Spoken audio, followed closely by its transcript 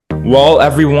Well,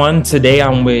 everyone, today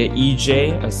I'm with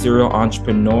EJ, a serial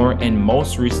entrepreneur and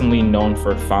most recently known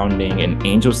for founding an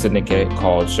angel syndicate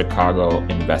called Chicago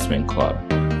Investment Club.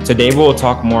 Today, we'll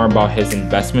talk more about his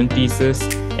investment thesis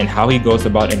and how he goes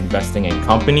about investing in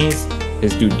companies,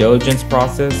 his due diligence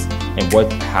process, and what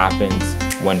happens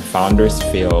when founders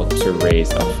fail to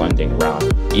raise a funding round.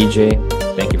 EJ,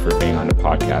 thank you for being on the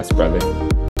podcast, brother.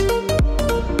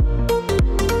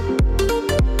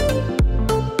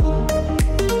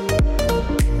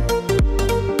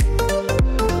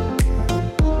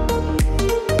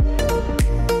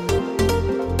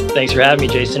 Thanks for having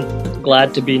me, Jason.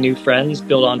 Glad to be new friends,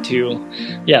 build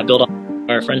on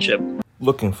our friendship.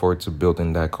 Looking forward to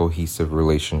building that cohesive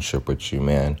relationship with you,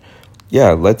 man.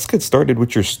 Yeah, let's get started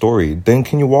with your story. Then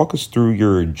can you walk us through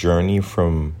your journey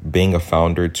from being a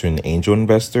founder to an angel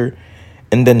investor?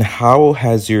 And then how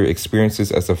has your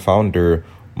experiences as a founder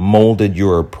molded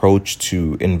your approach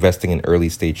to investing in early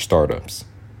stage startups?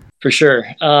 For sure.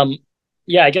 I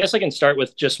guess I can start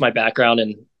with just my background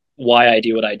and why I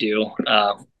do what I do.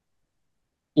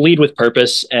 Lead with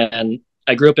purpose. And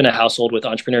I grew up in a household with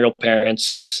entrepreneurial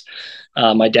parents.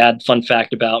 My dad, fun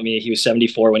fact about me, he was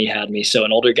 74 when he had me. So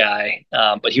an older guy,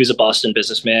 but he was a Boston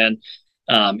businessman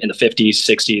in the 50s,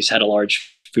 60s, had a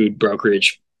large food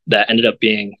brokerage that ended up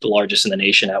being the largest in the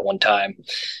nation at one time.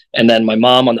 And then my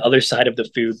mom on the other side of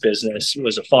the food business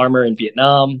was a farmer in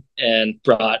Vietnam and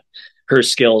brought her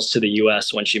skills to the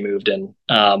US when she moved in.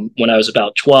 When I was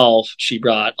about 12, she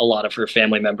brought a lot of her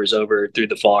family members over through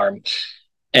the farm.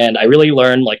 And I really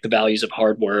learned like the values of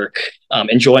hard work,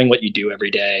 enjoying what you do every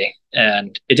day.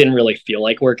 And it didn't really feel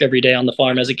like work every day on the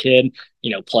farm as a kid,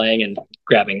 playing and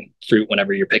grabbing fruit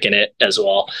whenever you're picking it as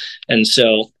well. And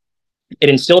so it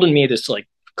instilled in me this like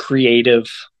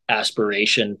creative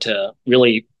aspiration to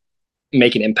really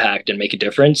make an impact and make a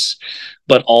difference,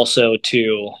 but also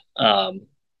to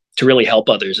really help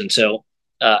others. And so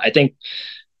I think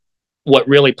what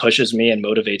really pushes me and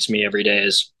motivates me every day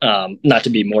is not to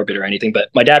be morbid or anything, but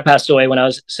my dad passed away when I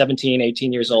was 17,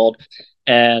 18 years old,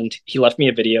 and he left me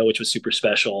a video, which was super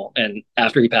special. And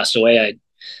after he passed away, I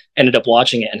ended up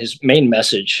watching it. And his main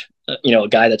message, a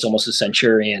guy that's almost a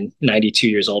centurion, 92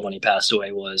 years old when he passed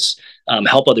away, was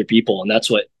help other people. And that's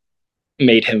what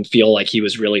made him feel like he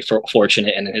was really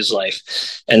fortunate in his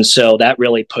life. And so that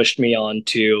really pushed me on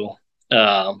to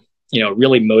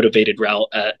really motivated route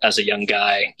as a young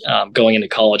guy. Going into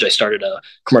college, I started a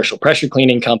commercial pressure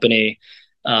cleaning company.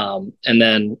 And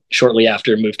then shortly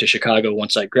after, moved to Chicago.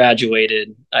 Once I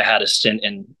graduated, I had a stint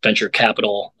in venture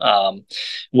capital,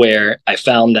 where I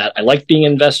found that I liked being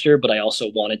an investor, but I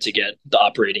also wanted to get the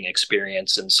operating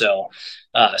experience. And so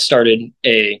started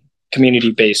a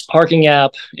community-based parking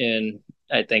app in,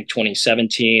 I think,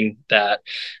 2017 that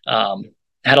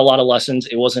had a lot of lessons.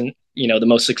 It wasn't the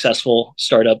most successful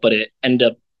startup, but it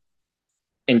ended up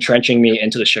entrenching me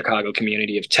into the Chicago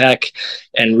community of tech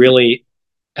and really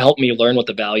helped me learn what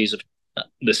the values of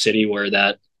the city were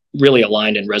that really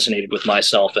aligned and resonated with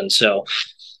myself. And so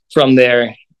from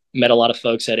there, met a lot of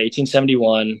folks at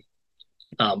 1871.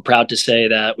 Proud to say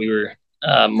that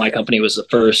my company was the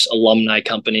first alumni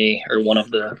company, or one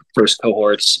of the first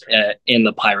cohorts in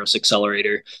the Pyros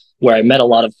Accelerator, where I met a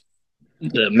lot of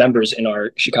the members in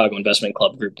our Chicago Investment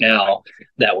Club group now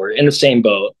that were in the same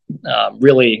boat,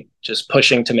 really just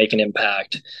pushing to make an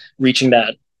impact, reaching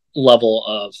that level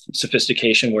of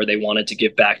sophistication where they wanted to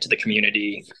give back to the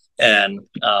community and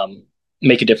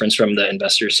make a difference from the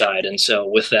investor side. And so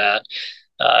with that,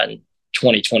 in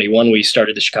 2021, we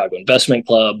started the Chicago Investment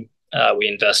Club. We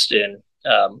invest in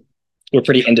we're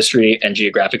pretty industry and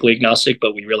geographically agnostic,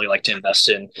 but we really like to invest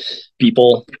in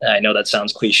people. I know that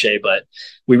sounds cliche, but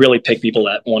we really pick people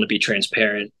that want to be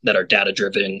transparent, that are data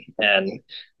driven, and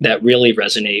that really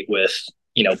resonate with,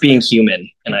 being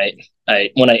human. And I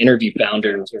when I interview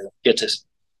founders or get to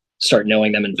start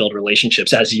knowing them and build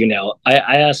relationships, as you know, I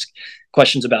ask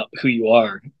questions about who you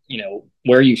are,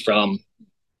 where are you from?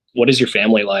 What is your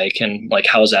family like? And like,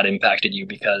 how has that impacted you?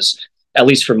 Because at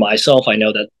least for myself, I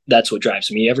know that that's what drives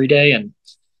me every day. And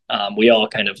we all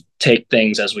kind of take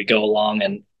things as we go along.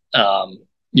 And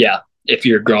if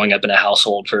you're growing up in a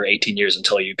household for 18 years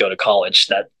until you go to college,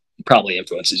 that probably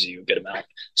influences you a good amount.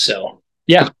 So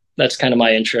that's kind of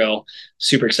my intro.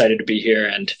 Super excited to be here,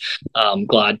 and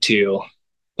glad to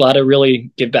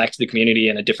really give back to the community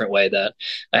in a different way that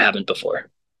I haven't before.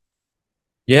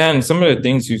 Yeah, and some of the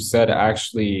things you said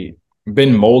actually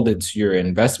been molded to your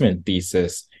investment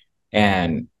thesis.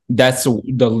 And that's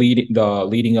the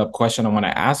leading up question I want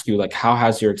to ask you. Like, how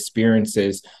has your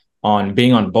experiences on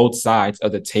being on both sides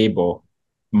of the table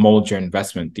mold your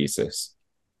investment thesis?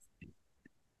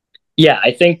 Yeah,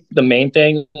 I think the main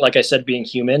thing, like I said, being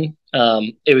human.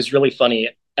 It was really funny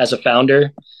as a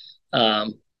founder,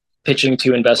 um, pitching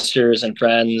to investors and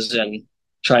friends and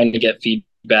trying to get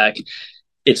feedback.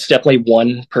 It's definitely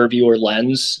one purview or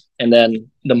lens. And then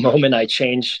the moment I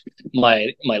changed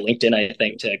my LinkedIn, I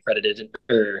think, to accredited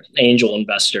or angel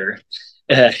investor,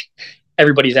 uh,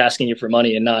 everybody's asking you for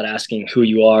money and not asking who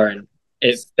you are. And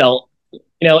it felt,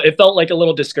 it felt like a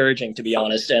little discouraging, to be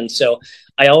honest. And so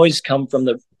I always come from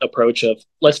the approach of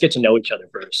let's get to know each other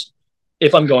first.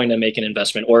 If I'm going to make an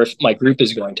investment, or if my group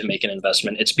is going to make an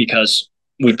investment, it's because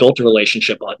we built a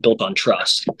relationship built on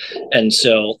trust. And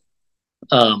so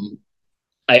um,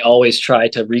 I always try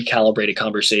to recalibrate a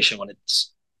conversation when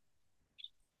it's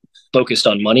focused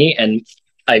on money. And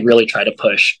I really try to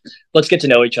push, let's get to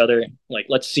know each other. Like,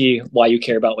 let's see why you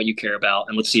care about what you care about,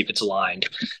 and let's see if it's aligned.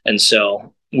 And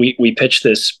so we pitch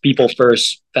this people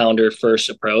first, founder first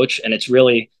approach, and it's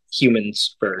really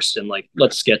humans first. And like,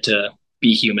 let's get to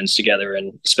be humans together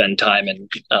and spend time and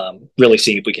really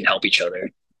see if we can help each other.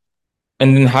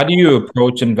 And then how do you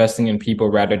approach investing in people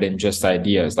rather than just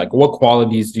ideas? Like what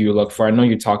qualities do you look for? I know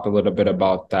you talked a little bit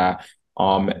about that.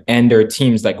 And their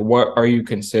teams, like what are you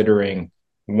considering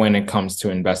when it comes to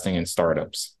investing in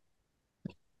startups?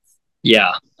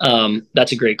 Yeah,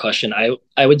 that's a great question.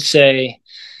 I would say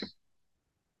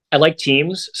I like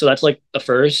teams, so that's like the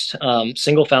first.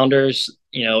 Single founders,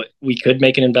 we could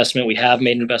make an investment. We have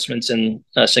made investments in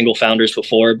single founders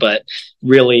before, but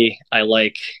really, I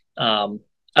like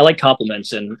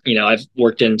compliments, and I've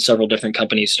worked in several different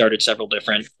companies, started several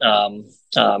different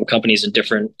companies in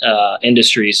different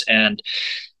industries, and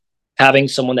having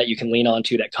someone that you can lean on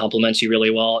to that compliments you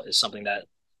really well is something that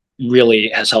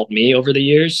really has helped me over the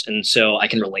years, and so I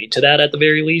can relate to that at the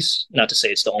very least. Not to say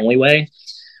it's the only way,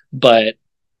 but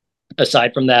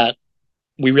aside from that,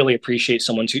 we really appreciate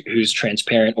someone who's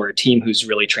transparent, or a team who's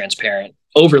really transparent,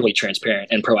 overly transparent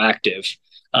and proactive.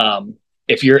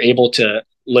 If you're able to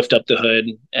lift up the hood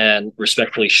and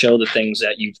respectfully show the things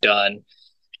that you've done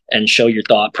and show your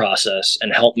thought process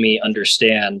and help me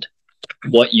understand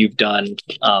what you've done,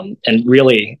 and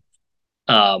really,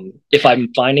 if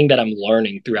I'm finding that I'm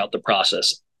learning throughout the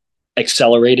process,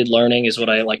 accelerated learning is what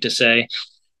I like to say.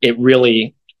 It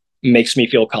really makes me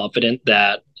feel confident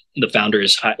that the founder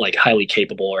is highly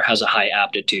capable or has a high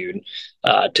aptitude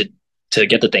to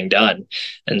get the thing done.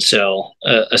 And so,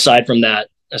 aside from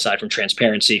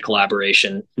transparency,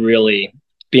 collaboration, really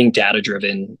being data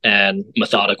driven and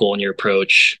methodical in your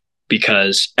approach,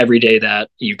 because every day that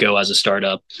you go as a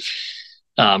startup,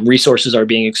 resources are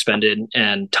being expended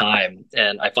and time.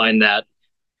 And I find that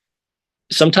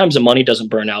sometimes the money doesn't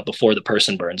burn out before the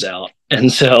person burns out.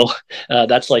 And so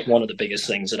that's like one of the biggest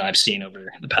things that I've seen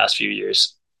over the past few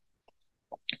years.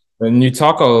 And you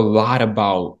talk a lot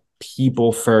about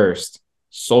people first,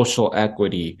 social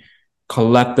equity,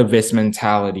 collectivist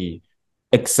mentality,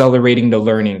 accelerating the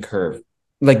learning curve.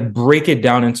 Like break it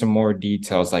down into more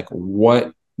details. Like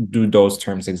what do those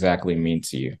terms exactly mean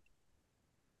to you?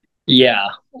 Yeah.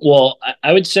 Well,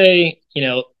 I would say,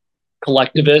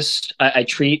 collectivist. I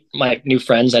treat my new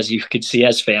friends, as you could see,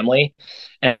 as family.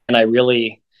 And I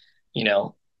really, you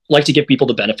know, like to give people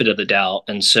the benefit of the doubt.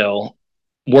 And so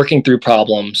working through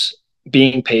problems,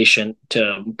 being patient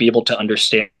to be able to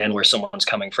understand where someone's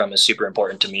coming from is super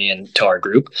important to me and to our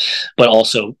group. But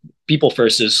also, people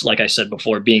first is, like I said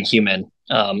before, being human.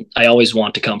 I always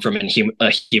want to come from a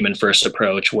human first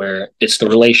approach where it's the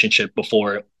relationship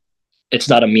before, it's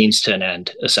not a means to an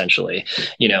end, essentially.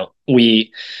 A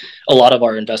lot of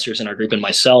our investors in our group, and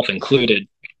myself included,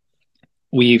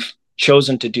 we've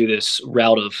chosen to do this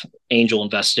route of angel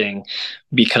investing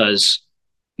because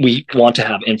we want to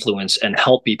have influence and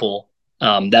help people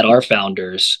that are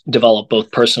founders develop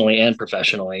both personally and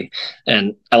professionally.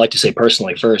 And I like to say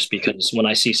personally first, because when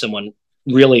I see someone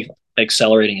really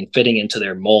accelerating and fitting into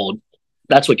their mold,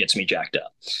 that's what gets me jacked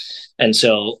up. And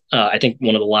so I think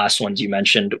one of the last ones you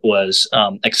mentioned was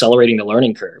accelerating the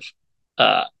learning curve.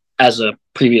 As a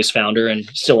previous founder and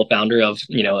still a founder of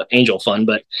Angel Fund,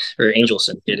 or Angel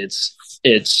Syndicate,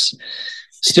 it's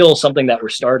still something that we're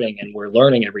starting and we're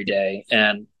learning every day.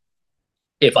 And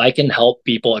if I can help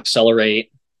people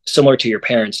accelerate, similar to your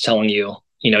parents telling you,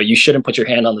 you shouldn't put your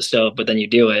hand on the stove, but then you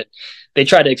do it. They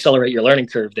try to accelerate your learning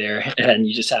curve there, and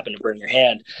you just happen to burn your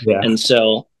hand. Yeah. And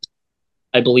so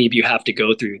I believe you have to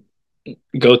go through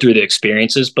the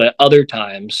experiences, but other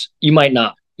times you might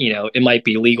not. It might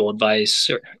be legal advice,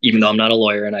 or, even though I'm not a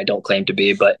lawyer and I don't claim to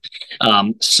be, but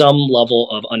some level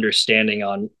of understanding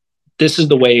on this is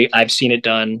the way I've seen it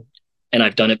done and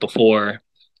I've done it before.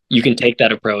 You can take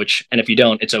that approach. And if you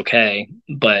don't, it's okay.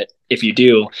 But if you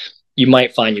do, you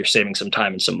might find you're saving some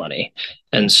time and some money.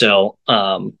 And so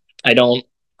I don't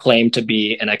claim to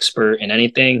be an expert in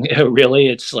anything. Really,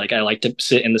 it's like I like to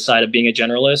sit in the side of being a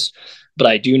generalist, but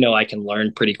I do know I can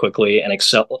learn pretty quickly and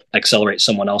accelerate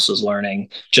someone else's learning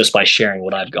just by sharing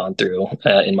what I've gone through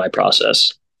in my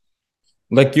process.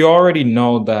 Like you already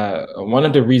know that one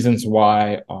of the reasons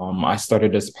why I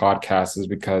started this podcast is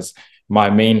because my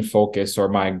main focus or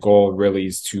my goal really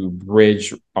is to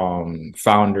bridge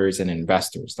founders and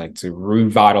investors, like to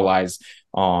revitalize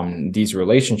these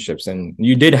relationships. And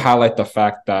you did highlight the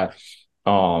fact that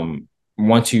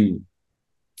once you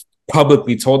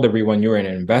publicly told everyone you're an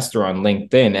investor on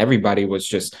LinkedIn, everybody was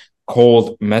just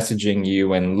cold messaging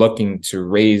you and looking to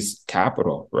raise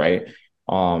capital, right?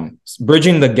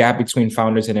 Bridging the gap between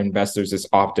founders and investors is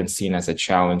often seen as a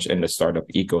challenge in the startup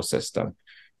ecosystem.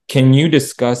 Can you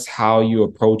discuss how you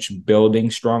approach building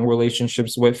strong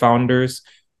relationships with founders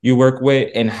you work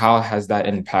with, and how has that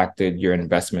impacted your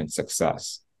investment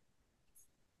success?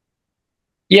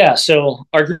 Yeah, so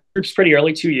our group's pretty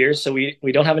early, 2 years, so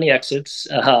we don't have any exits,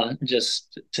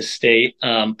 just to state,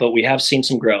 but we have seen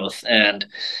some growth, and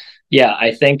yeah,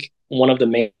 I think one of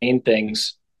the main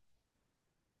things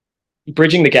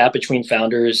bridging the gap between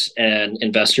founders and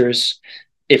investors.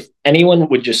 If anyone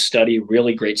would just study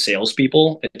really great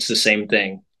salespeople, it's the same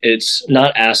thing. It's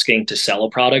not asking to sell a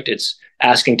product, it's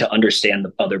asking to understand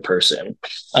the other person.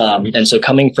 And so,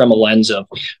 coming from a lens of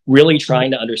really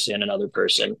trying to understand another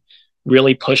person,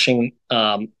 really pushing,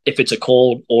 if it's a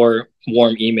cold or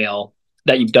warm email,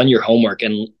 that you've done your homework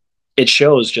and it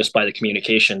shows just by the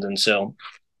communications. And so,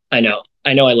 I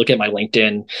look at my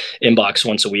LinkedIn inbox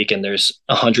once a week and there's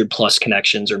 100+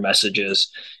 connections or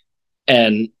messages.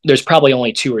 And there's probably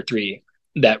only two or three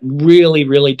that really,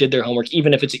 really did their homework,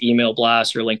 even if it's an email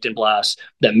blast or LinkedIn blast,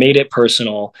 that made it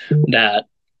personal, that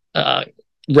uh,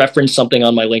 referenced something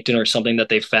on my LinkedIn or something that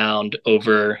they found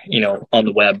over, on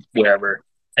the web, wherever.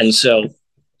 And so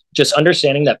just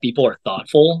understanding that people are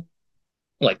thoughtful,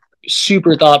 like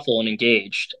super thoughtful and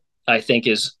engaged, I think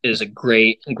is a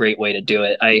great way to do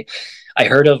it. I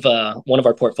heard of one of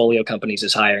our portfolio companies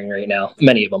is hiring right now.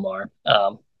 Many of them are,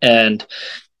 and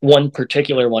one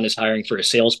particular one is hiring for a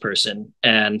salesperson.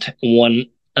 And one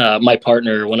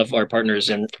of our partners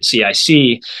in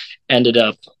CIC, ended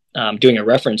up doing a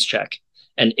reference check.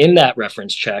 And in that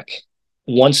reference check,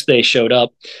 once they showed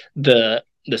up, the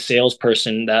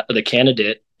salesperson, that the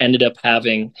candidate, ended up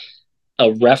having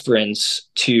a reference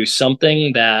to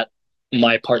something that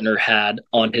my partner had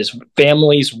on his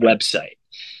family's website.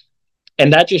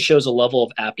 And that just shows a level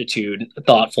of aptitude,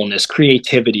 thoughtfulness,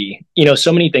 creativity.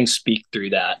 So many things speak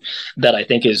through that I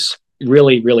think is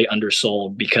really, really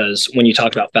undersold, because when you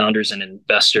talk about founders and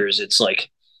investors, it's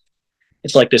like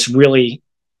this really,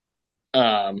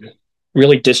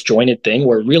 really disjointed thing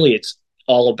where really it's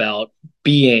all about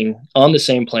being on the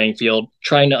same playing field,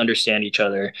 trying to understand each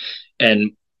other,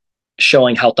 and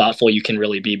showing how thoughtful you can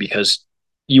really be, because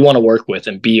you want to work with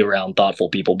and be around thoughtful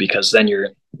people, because then you're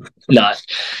not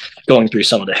going through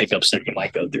some of the hiccups that you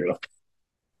might go through.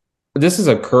 This is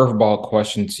a curveball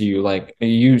question to you. Like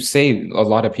you say, a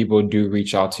lot of people do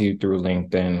reach out to you through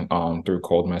LinkedIn, through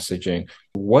cold messaging.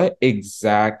 What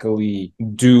exactly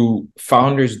do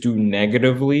founders do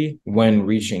negatively when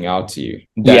reaching out to you?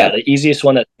 Yeah, the easiest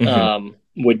one that Mhm.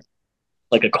 would,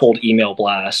 like, a cold email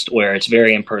blast, where it's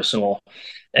very impersonal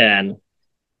and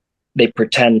they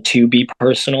pretend to be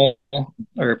personal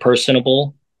or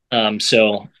personable.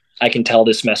 So I can tell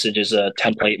this message is a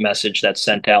template message that's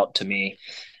sent out to me,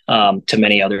 to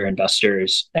many other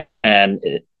investors, and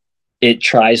it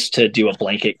tries to do a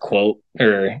blanket quote,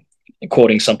 or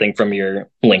quoting something from your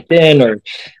LinkedIn, or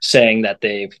saying that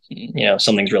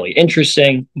something's really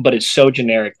interesting, but it's so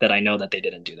generic that I know that they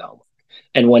didn't do the homework.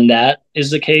 And when that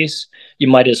is the case, you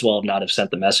might as well not have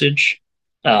sent the message.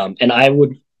 And I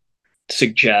would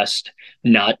suggest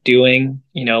not doing,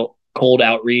 cold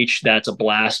outreach that's a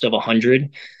blast of 100.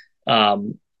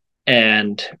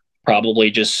 And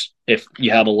probably just, if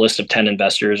you have a list of 10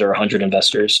 investors or 100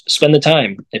 investors, spend the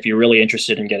time if you're really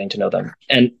interested in getting to know them.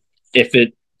 And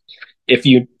if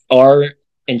you are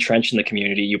entrenched in the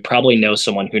community, you probably know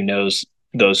someone who knows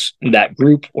that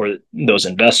group or those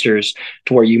investors,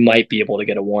 to where you might be able to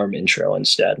get a warm intro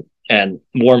instead. And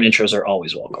warm intros are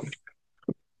always welcome.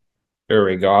 There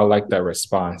we go. I like that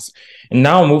response. And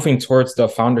now moving towards the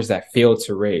founders that failed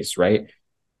to raise, right?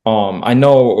 I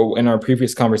know in our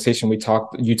previous conversation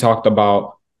you talked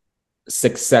about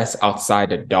success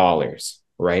outside of dollars,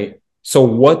 right? So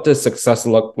what does success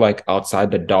look like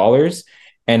outside the dollars?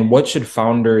 And what should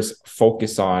founders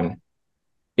focus on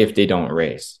if they don't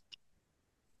raise?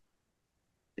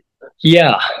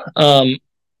 Yeah.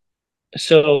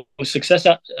 So success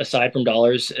aside from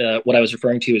dollars, what I was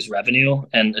referring to is revenue,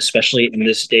 and especially in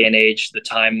this day and age, the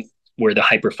time where the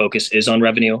hyper focus is on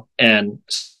revenue. And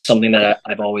something that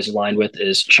I've always aligned with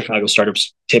is Chicago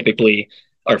startups typically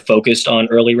are focused on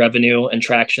early revenue and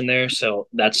traction there. So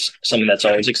that's something that's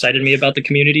always excited me about the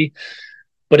community.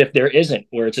 But if there isn't,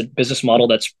 where it's a business model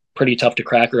that's pretty tough to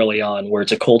crack early on, where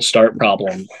it's a cold start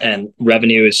problem and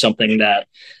revenue is something that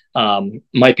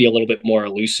might be a little bit more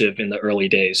elusive in the early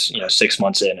days, 6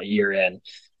 months in, a year in,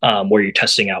 where you're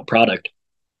testing out product,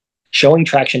 showing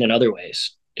traction in other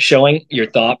ways, showing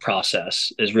your thought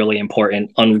process is really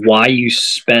important on why you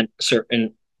spent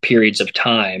certain periods of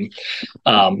time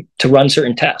to run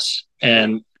certain tests.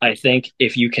 And I think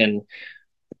if you can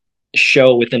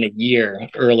show within a year,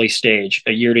 early stage,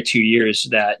 a year to 2 years,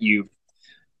 that you've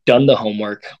done the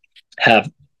homework, have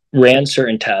ran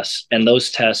certain tests, and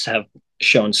those tests have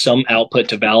shown some output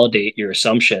to validate your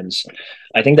assumptions,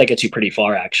 I think that gets you pretty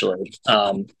far, actually.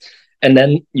 And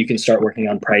then you can start working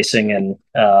on pricing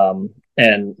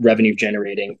and revenue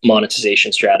generating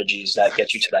monetization strategies that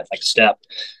get you to that next step.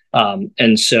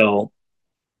 And so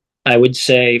I would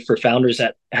say for founders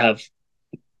that have,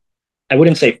 I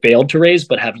wouldn't say failed to raise,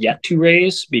 but have yet to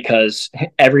raise, because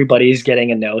everybody's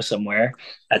getting a no somewhere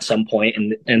at some point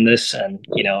in this. And,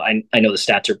 I know the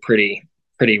stats are pretty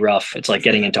rough. It's like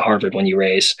getting into Harvard when you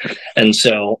raise. And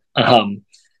so,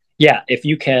 yeah, if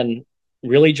you can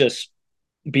really just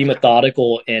be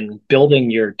methodical in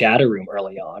building your data room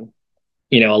early on.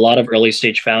 A lot of early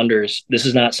stage founders, this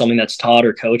is not something that's taught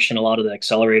or coached in a lot of the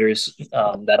accelerators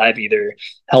that I've either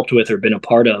helped with or been a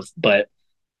part of. But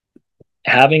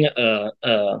having a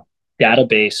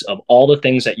database of all the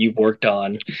things that you've worked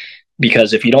on,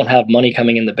 because if you don't have money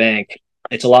coming in the bank,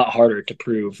 it's a lot harder to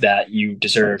prove that you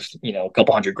deserve, a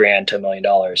couple $100,000 to $1 million.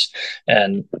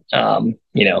 And,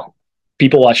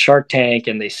 people watch Shark Tank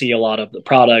and they see a lot of the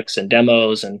products and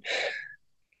demos, and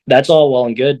that's all well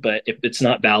and good. But if it's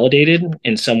not validated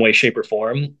in some way, shape, or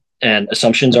form, and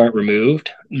assumptions aren't removed,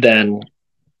 then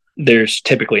there's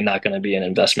typically not going to be an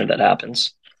investment that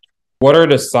happens. What are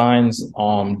the signs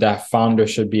that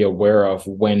founders should be aware of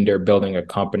when they're building a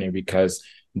company? Because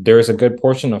there's a good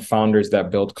portion of founders that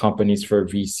build companies for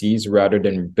VCs rather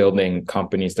than building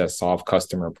companies that solve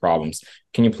customer problems.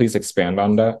 Can you please expand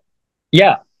on that?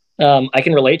 Yeah, I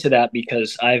can relate to that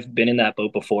because I've been in that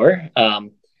boat before.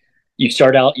 You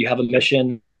start out, you have a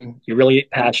mission, you're really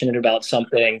passionate about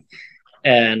something,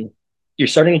 and you're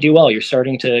starting to do well. You're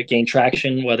starting to gain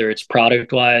traction, whether it's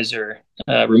product wise or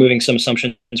removing some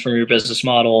assumptions from your business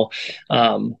model,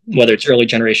 whether it's early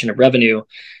generation of revenue.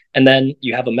 And then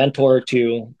you have a mentor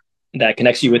that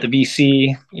connects you with a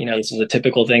VC. This is a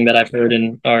typical thing that I've heard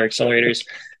in our accelerators.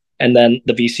 And then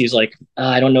the VC is like,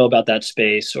 I don't know about that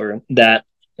space or that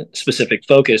specific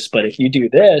focus, but if you do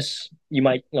this, we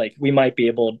might be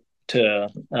able to,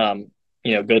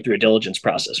 go through a diligence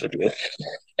process with you.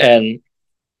 And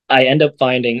I end up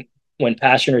finding when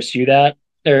passioners do that,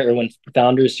 or when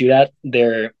founders do that,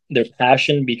 their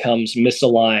passion becomes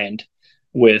misaligned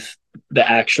with the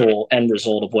actual end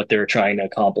result of what they're trying to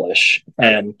accomplish.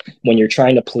 And when you're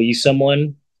trying to please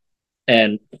someone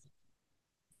and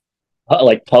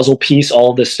like puzzle piece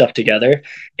all of this stuff together,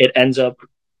 it ends up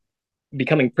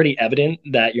becoming pretty evident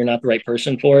that you're not the right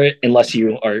person for it, unless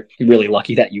you are really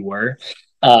lucky that you were.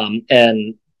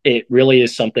 And it really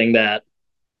is something that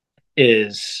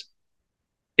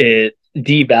it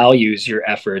devalues your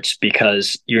efforts,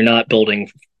 because you're not building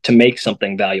to make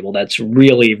something valuable that's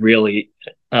really, really,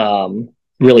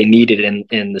 really needed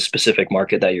in the specific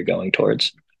market that you're going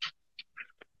towards.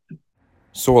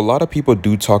 So a lot of people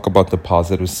do talk about the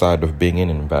positive side of being an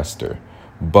investor,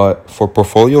 but for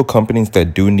portfolio companies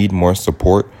that do need more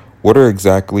support, what are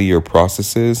exactly your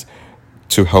processes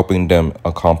to helping them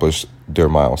accomplish their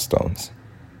milestones?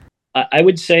 I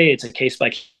would say it's a case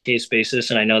by case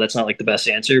basis, and I know that's not like the best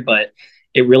answer, but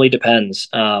it really depends.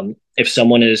 If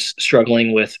someone is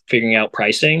struggling with figuring out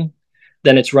pricing,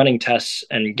 then it's running tests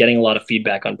and getting a lot of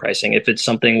feedback on pricing. If it's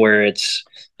something where it's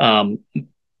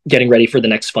getting ready for the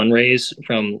next fundraise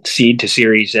from seed to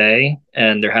Series A,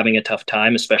 and they're having a tough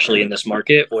time, especially in this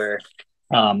market where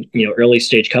early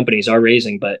stage companies are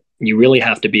raising, but you really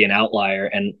have to be an outlier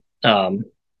and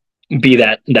be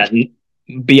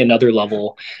be another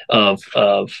level of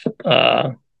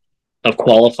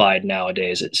qualified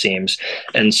nowadays, it seems.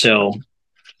 And so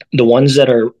the ones that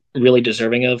are really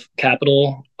deserving of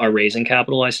capital are raising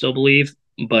capital, I still believe,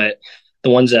 but the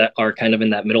ones that are kind of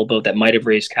in that middle boat that might have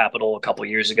raised capital a couple of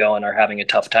years ago and are having a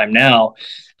tough time now,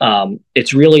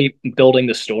 it's really building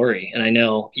the story. And I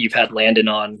know you've had Landon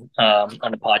on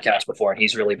the podcast before, and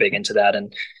he's really big into that.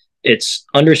 And it's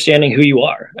understanding who you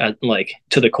are like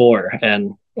to the core,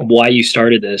 and why you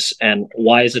started this, and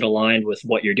why is it aligned with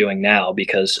what you're doing now,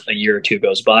 because a year or two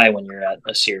goes by when you're at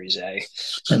a Series A.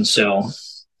 And so,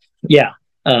 yeah,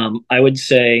 I would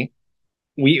say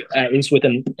we, at least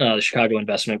within the Chicago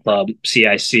Investment Club,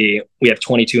 CIC, we have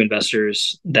 22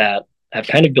 investors that have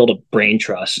kind of built a brain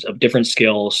trust of different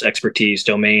skills, expertise,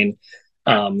 domain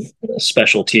um,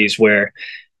 specialties, where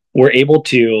we're able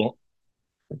to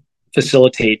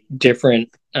facilitate different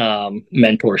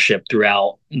mentorship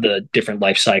throughout the different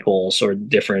life cycles, or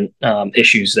different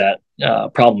issues that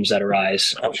problems that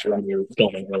arise when you're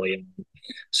building early.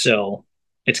 So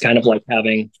it's kind of like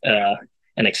having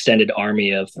an extended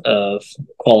army of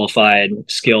qualified,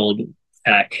 skilled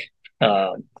tech,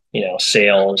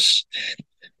 sales,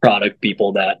 product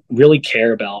people that really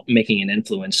care about making an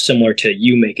influence, similar to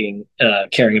you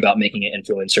caring about making an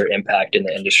influence or impact in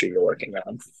the industry you're working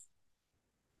on.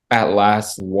 At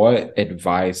last, what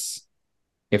advice,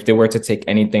 if they were to take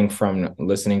anything from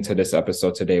listening to this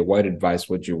episode today, what advice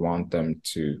would you want them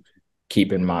to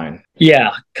keep in mind?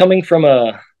 Yeah, coming from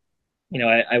I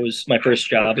was, my first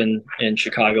job in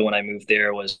Chicago when I moved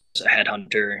there was a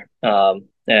headhunter,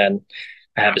 and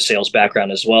I have a sales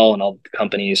background as well. And all the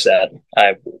companies that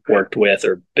I've worked with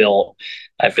or built,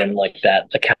 I've been like that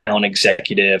account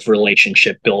executive,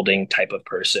 relationship building type of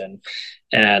person.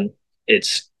 And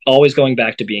it's always going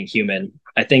back to being human.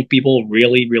 I think people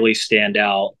really, really stand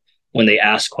out when they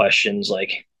ask questions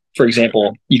like, for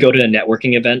example, you go to a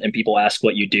networking event and people ask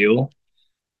what you do.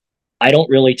 I don't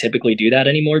really typically do that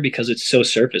anymore because it's so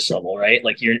surface level, right?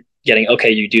 Like you're getting,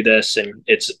 okay, you do this and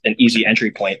it's an easy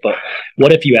entry point. But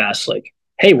what if you ask like,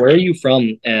 hey, where are you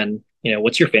from? And,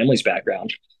 what's your family's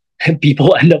background? And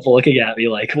people end up looking at me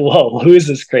like, whoa, who is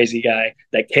this crazy guy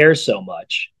that cares so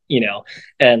much?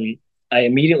 And I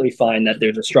immediately find that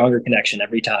there's a stronger connection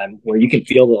every time, where you can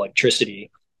feel the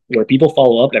electricity, where people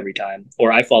follow up every time,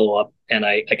 or I follow up, and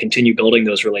I continue building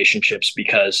those relationships,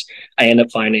 because I end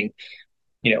up finding,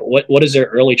 what does their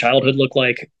early childhood look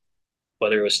like,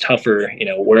 whether it was tougher,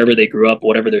 wherever they grew up,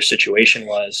 whatever their situation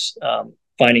was,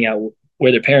 finding out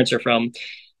where their parents are from,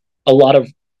 a lot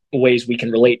of ways we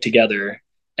can relate together,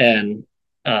 and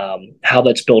how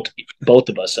that's built both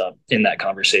of us up in that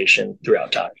conversation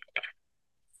throughout time.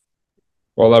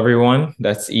 Well, everyone,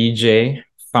 that's EJ,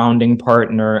 founding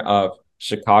partner of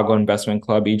Chicago Investment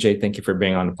Club. EJ, thank you for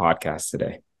being on the podcast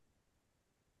today.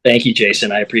 Thank you,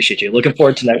 Jason. I appreciate you. Looking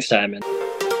forward to next time.